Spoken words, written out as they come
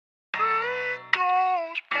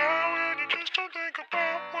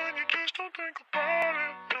think about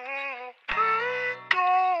it, no. Pain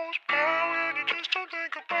goes by when you just don't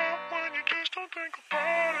think about, when you just don't think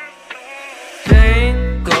about it, no.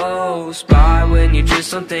 Pain goes by when you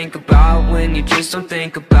just don't think about, when you just don't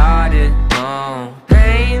think about it, no.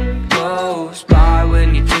 Pain goes by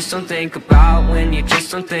when you just don't think about, when you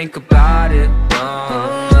just don't think about it,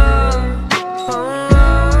 no.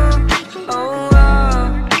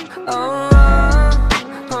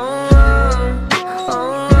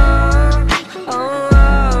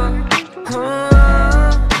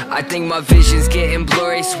 I think my vision's getting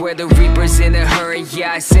blurry, swear the Reaper's in a hurry.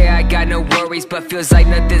 Yeah, I say I got no worries, but feels like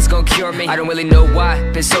nothing's gonna cure me. I don't really know why,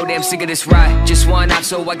 been so damn sick of this ride. Just one off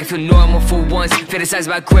so I can feel normal for once. Fantasize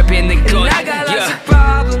about gripping the gun. And I got lots of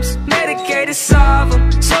problems, medicated to solve them.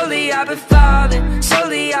 Slowly I've been falling,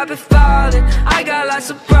 slowly I've been falling. I got lots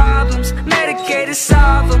of problems, medicated to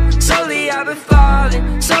solve them. Slowly I've been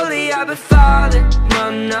falling, slowly I've been falling.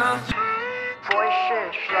 No, no.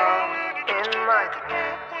 Voices loud in my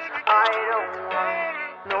head, I don't want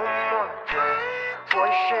no more pain.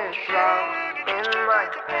 Voices loud in my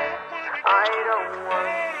head, I don't want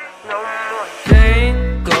no more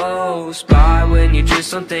pain goes by when you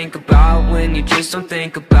just don't think about, when you just don't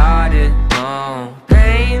think about it, no.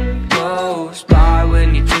 Pain goes by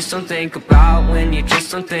when you just don't think about, when you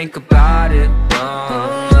just don't think about it,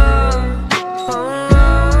 no.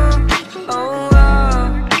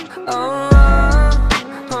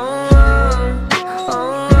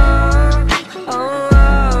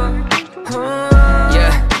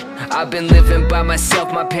 I've been living by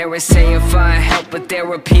myself, my parents saying find help, but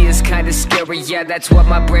therapy is kinda scary, yeah, that's what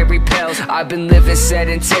my brain repels. I've been living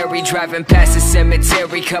sedentary, driving past the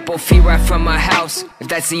cemetery, couple feet right from my house. If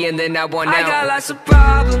that's the end, then I want out. I got lots of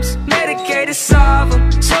problems, medicated to solve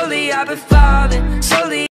them. Slowly I've been falling, slowly